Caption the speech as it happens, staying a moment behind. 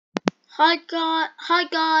Hi guy, hi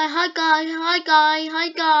guy, hi guy, hi guy, hi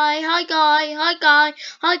guy, hi guy, hi guy,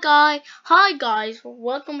 hi guy, hi guys.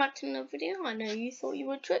 Welcome back to another video. I know you thought you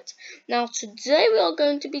were tricked. Now today we are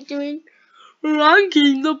going to be doing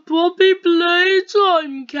ranking the Poppy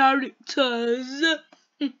Playtime characters.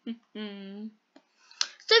 So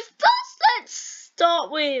first let's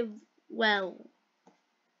start with, well,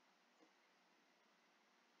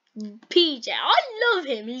 PJ. I love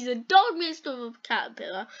him. He's a dog mixed with a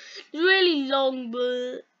caterpillar. He's really long,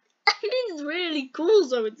 but he's really cool,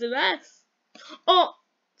 so it's an S. Oh,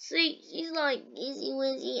 see, she's like, Izzy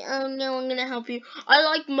Wizzy, oh no, I'm gonna help you. I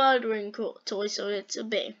like murdering toys, so it's a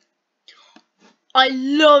B. I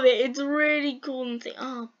love it. It's really cool and thing.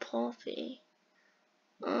 Oh, Poppy.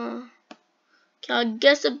 Okay, I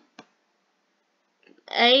guess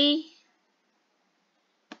A.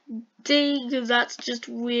 D, because that's just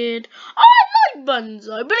weird. Oh, I like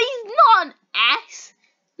Bunzo, but he's not an S,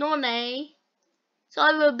 not an A. It's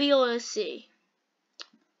either a B or a C.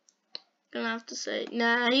 Gonna have to say,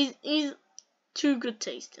 nah, he's too good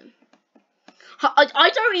tasting. I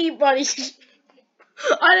don't eat bunnies.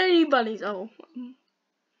 I don't eat bunnies. Oh,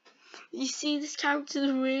 you see, this character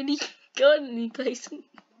is really good, and he plays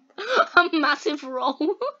a massive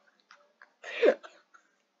role.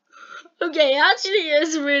 Okay, actually,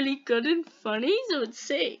 is really good and funny, so it's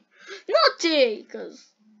C, not D, because,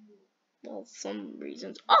 well, some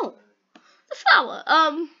reasons. Oh, the flower.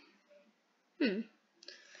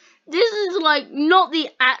 This is like not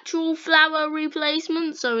the actual flower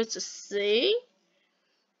replacement, so it's a C.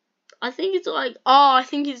 I think it's like, oh, I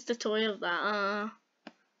think it's the toy of that.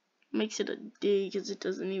 Makes it a D because it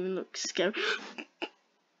doesn't even look scary.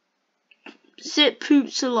 Zip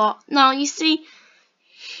poops a lot. Now you see,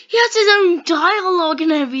 he has his own dialogue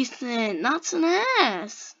and everything. That's an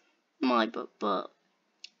S. My book, but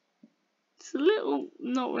it's a little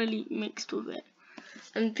not really mixed with it.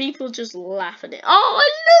 And people just laugh at it. Oh,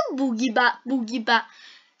 I love Boogie Bat, Boogie Bat.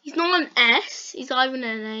 He's not an S. He's either an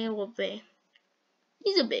A or a B.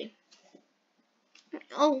 He's a B.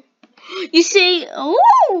 Oh, you see,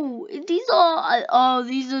 oh, these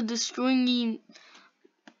are the stringy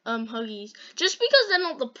Huggies. Just because they're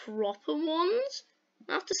not the proper ones,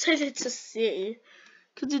 I have to say that it's a C,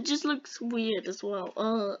 because it just looks weird as well.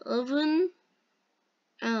 Oven.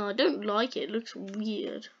 Oh, I don't like it. It looks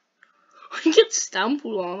weird. I get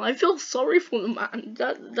Stample on. I feel sorry for the man.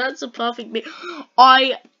 That's a perfect bit.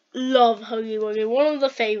 I love Huggy Wuggy. One of the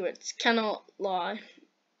favorites. Cannot lie.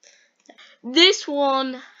 This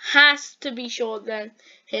one has to be shorter than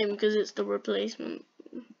him because it's the replacement.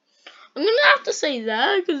 I'm gonna have to say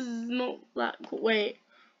that because it's not that cool. Wait,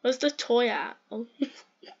 where's the toy at? Oh,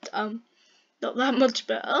 not that much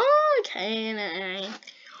better. Oh, okay.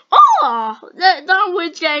 Oh, that we're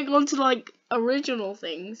getting onto like original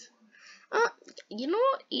things. You know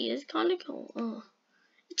what? It is kind of cool.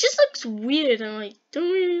 It just looks weird and I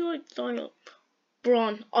don't really like Dial-Up.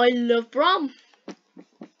 Bron. I love Bron.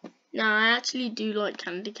 Now, I actually do like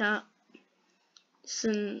Candy Cat. It's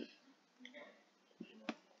an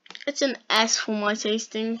S for my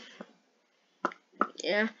tasting.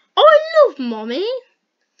 Yeah. Oh, I love Mommy.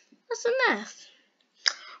 That's an S.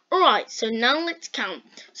 Alright, so now let's count.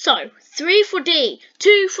 So, 3 for D,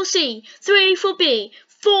 2 for C, 3 for B,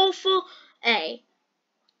 4 for A.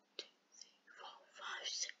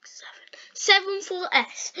 7 for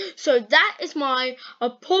S. So that is my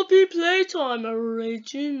Poppy Playtime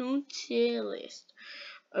original tier list.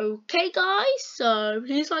 Okay guys, so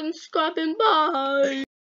please like and subscribe and bye.